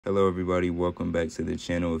Hello everybody, welcome back to the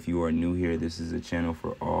channel. If you are new here, this is a channel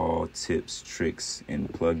for all tips, tricks,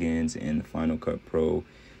 and plugins in Final Cut Pro.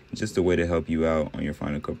 Just a way to help you out on your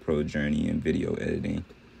Final Cut Pro journey in video editing.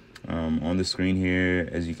 On the screen here,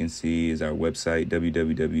 as you can see, is our website,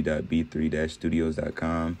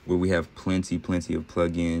 www.b3-studios.com, where we have plenty of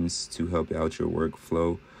plugins to help out your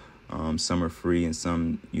workflow. Some are free and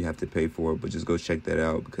some you have to pay for, but just go check that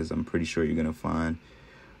out because I'm pretty sure you're going to find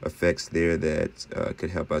effects there that could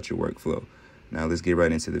help out your workflow. Now let's get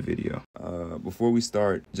right into the video. Before we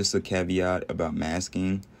start, just a caveat about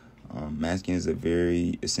masking. Masking is a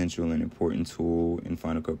very essential and important tool in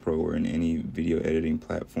Final Cut Pro or in any video editing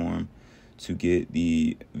platform to get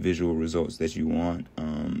the visual results that you want.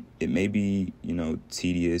 It may be,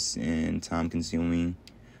 tedious and time consuming,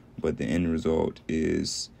 but the end result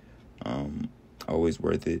is always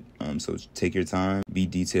worth it. So take your time, be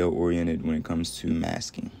detail oriented when it comes to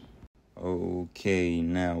masking. Okay,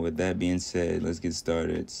 now with that being said, let's get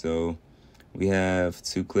started. So we have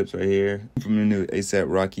two clips right here from the new A$AP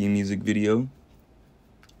Rocky music video.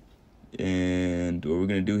 And what we're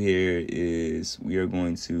gonna do here is we are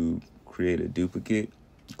going to create a duplicate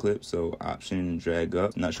clip. So Option and drag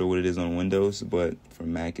up. Not sure what it is on Windows, but for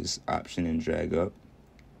Mac it's Option and drag up.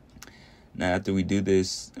 Now, after we do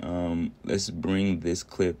this, let's bring this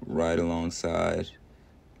clip right alongside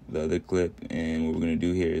the other clip. And what we're going to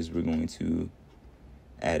do here is we're going to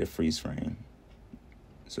add a freeze frame.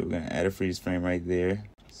 So we're going to add a freeze frame right there.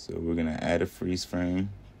 So we're going to add a freeze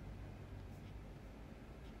frame.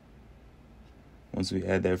 Once we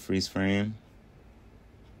add that freeze frame,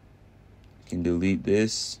 you can delete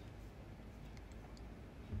this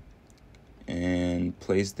and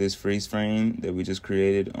place this freeze frame that we just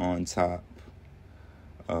created on top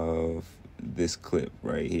of this clip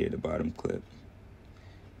right here, the bottom clip.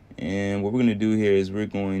 And what we're going to do here is we're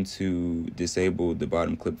going to disable the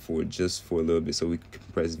bottom clip for just for a little bit, so we can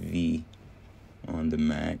press V on the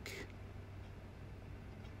Mac.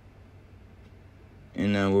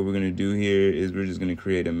 And now what we're going to do here is we're just going to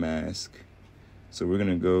create a mask. So we're going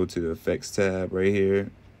to go to the Effects tab right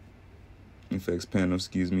here, Effects panel,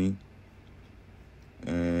 excuse me.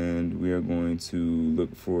 And we are going to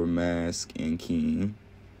look for mask and keying.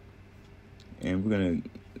 And we're going to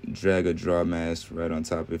drag a draw mask right on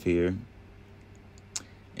top of here.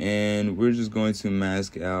 And we're just going to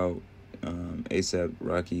mask out A$AP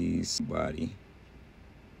Rocky's body.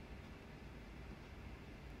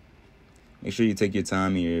 Make sure you take your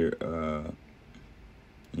time here and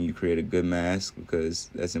you create a good mask because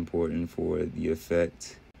that's important for the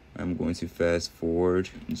effect. I'm going to fast forward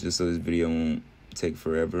just so this video won't take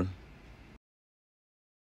forever.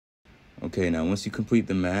 Okay, now once you complete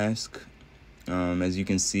the mask, as you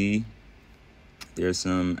can see, there's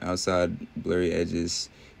some outside blurry edges.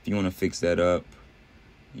 If you want to fix that up,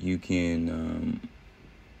 you can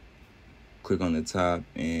click on the top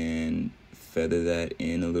and feather that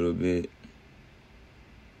in a little bit.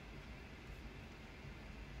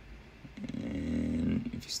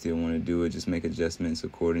 And if you still want to do it, just make adjustments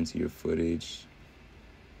according to your footage.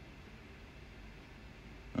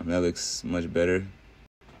 That looks much better.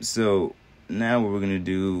 So now what we're going to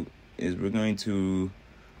do is we're going to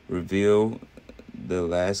reveal the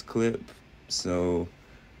last clip. So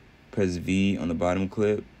press V on the bottom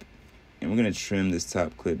clip, and we're going to trim this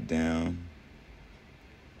top clip down.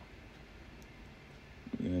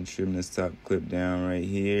 We're going to trim this top clip down right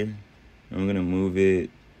here, and we're going to move it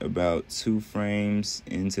about 2 frames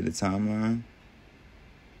into the timeline.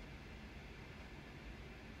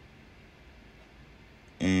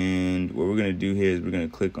 And what we're going to do here is we're going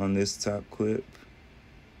to click on this top clip.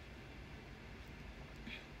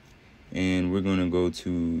 And we're going to go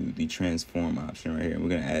to the transform option right here. And we're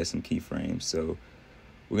going to add some keyframes. So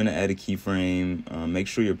we're going to add a keyframe. Make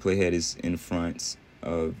sure your playhead is in front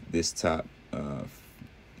of this top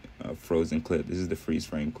frozen clip. This is the freeze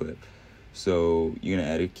frame clip. So you're going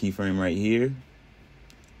to add a keyframe right here.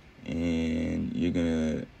 And you're going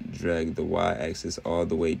to drag the Y-axis all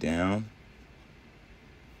the way down.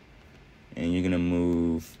 And you're going to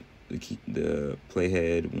move the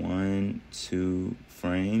playhead 1-2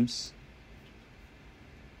 frames.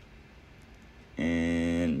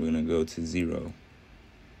 And we're going to go to 0.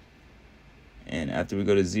 And after we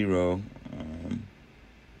go to 0,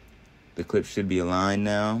 the clip should be aligned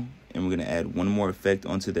now. And we're going to add one more effect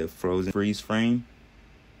onto that frozen freeze frame.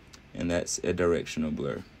 And that's a directional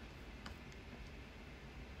blur.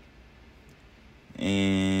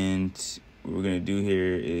 And what we're going to do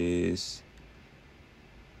here is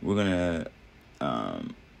we're going to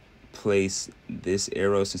place this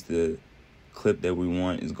arrow, since the clip that we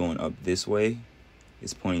want is going up this way,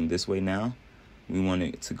 it's pointing this way now. we want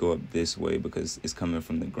it to go up this way because it's coming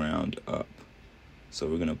from the ground up. So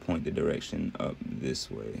we're going to point the direction up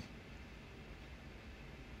this way.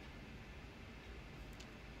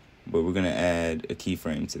 But we're going to add a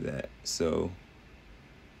keyframe to that. So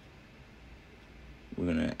we're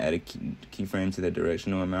going to add a keyframe to that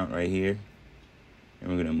directional amount right here. And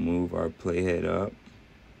we're going to move our playhead up.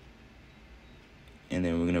 And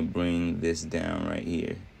then we're going to bring this down right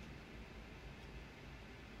here.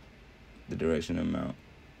 The direction amount.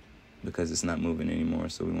 Because it's not moving anymore,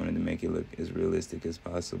 so we wanted to make it look as realistic as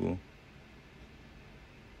possible.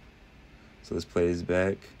 So let's play this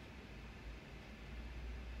back.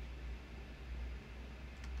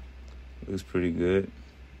 Looks pretty good.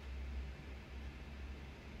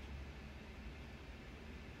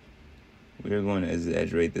 We're going to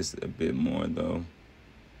exaggerate this a bit more though.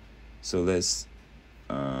 So let's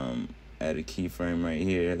add a keyframe right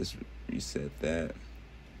here. Let's reset that.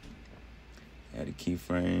 Add a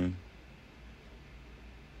keyframe.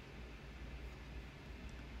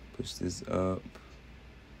 Push this up.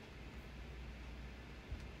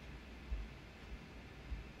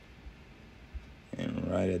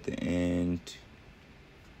 And right at the end,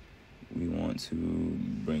 we want to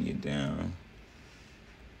bring it down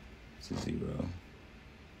to 0.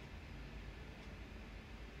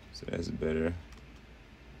 So that's better.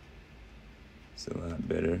 It's a lot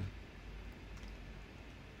better.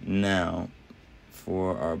 Now,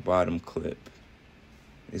 for our bottom clip,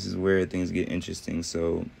 this is where things get interesting.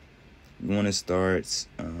 So we want to start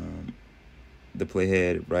the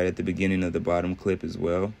playhead right at the beginning of the bottom clip as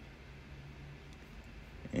well.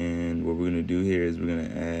 And what we're going to do here is we're going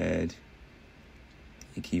to add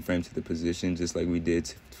a keyframe to the position just like we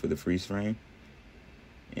did for the freeze frame.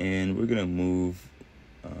 And we're going to move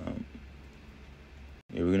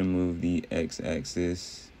the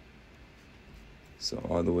x-axis so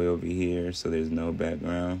all the way over here so there's no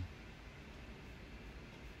background.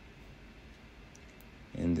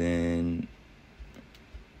 And then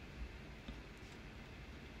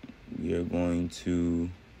we are going to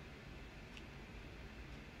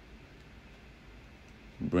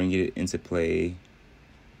bring it into play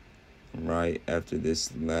right after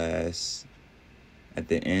this last, at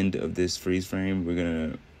the end of this freeze frame, we're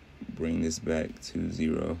gonna bring this back to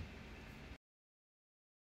 0.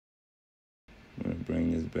 We're gonna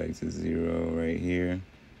bring this back to 0 right here.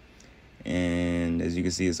 And as you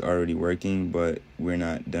can see, it's already working, but we're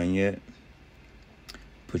not done yet.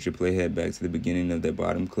 Put your playhead back to the beginning of that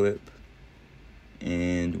bottom clip.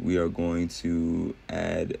 And we are going to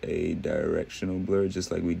add a directional blur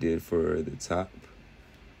just like we did for the top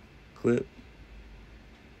clip.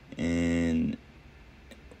 And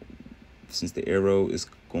since the arrow is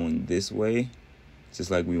going this way,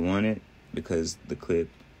 just like we want it, because the clip,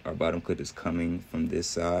 our bottom clip is coming from this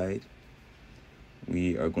side,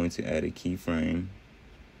 we are going to add a keyframe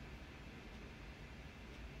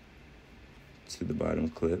to the bottom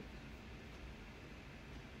clip.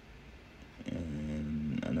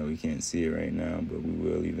 And I know we can't see it right now, but we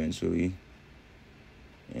will eventually.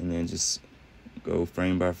 And then just go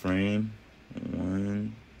frame by frame.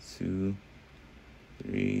 1, 2,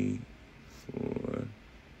 3, 4.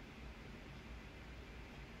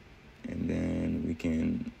 And then we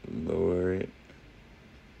can lower it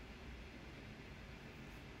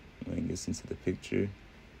when it gets into the picture.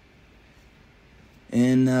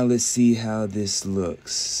 And now let's see how this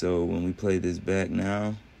looks. So when we play this back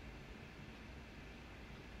now,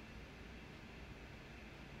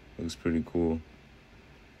 looks pretty cool.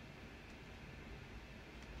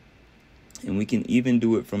 And we can even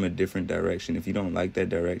do it from a different direction. If you don't like that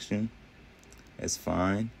direction, that's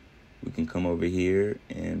fine. We can come over here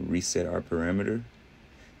and reset our parameter.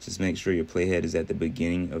 Just make sure your playhead is at the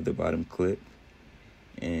beginning of the bottom clip.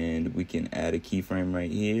 And we can add a keyframe right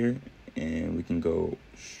here. And we can go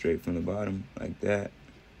straight from the bottom like that.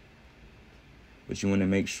 But you want to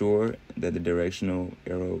make sure that the directional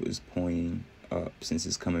arrow is pointing up since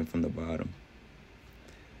it's coming from the bottom.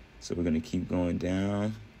 So we're going to keep going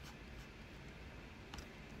down.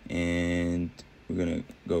 And we're going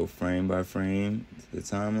to go frame by frame to the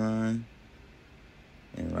timeline.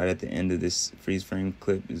 And right at the end of this freeze frame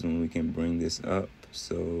clip is when we can bring this up.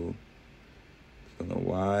 So click on the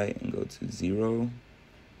Y and go to 0.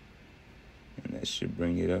 And that should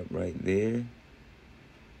bring it up right there.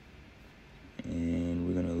 And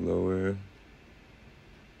we're going to lower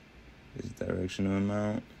this directional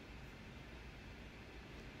amount.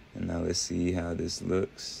 And now let's see how this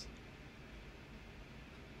looks.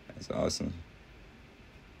 That's awesome.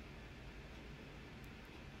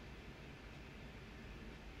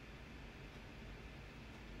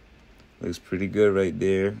 Looks pretty good right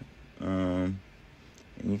there.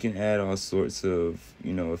 And you can add all sorts of,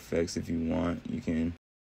 effects if you want. You can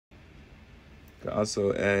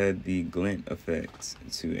also add the glint effect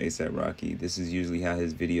to A$AP Rocky. This is usually how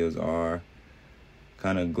his videos are,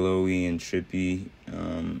 kind of glowy and trippy.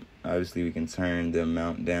 Obviously, we can turn the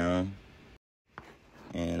amount down.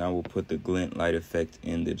 And I will put the glint light effect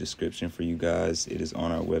in the description for you guys. It is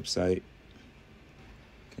on our website.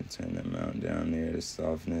 You can turn the amount down there, the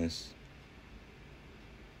softness,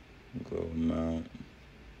 glow amount,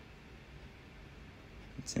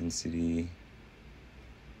 intensity.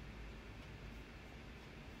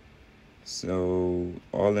 So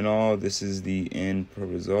all in all, this is the end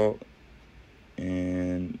result,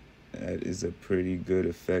 and that is a pretty good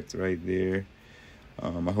effect right there.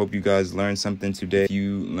 I hope you guys learned something today. If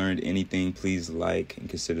you learned anything, please like and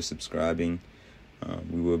consider subscribing.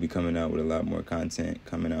 We will be coming out with a lot more content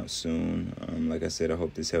coming out soon. Like I said, I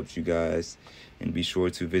hope this helps you guys. And be sure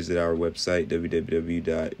to visit our website,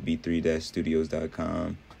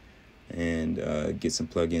 www.b3-studios.com, and get some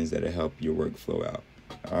plugins that'll help your workflow out.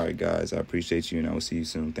 All right, guys, I appreciate you, and I will see you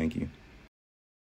soon. Thank you.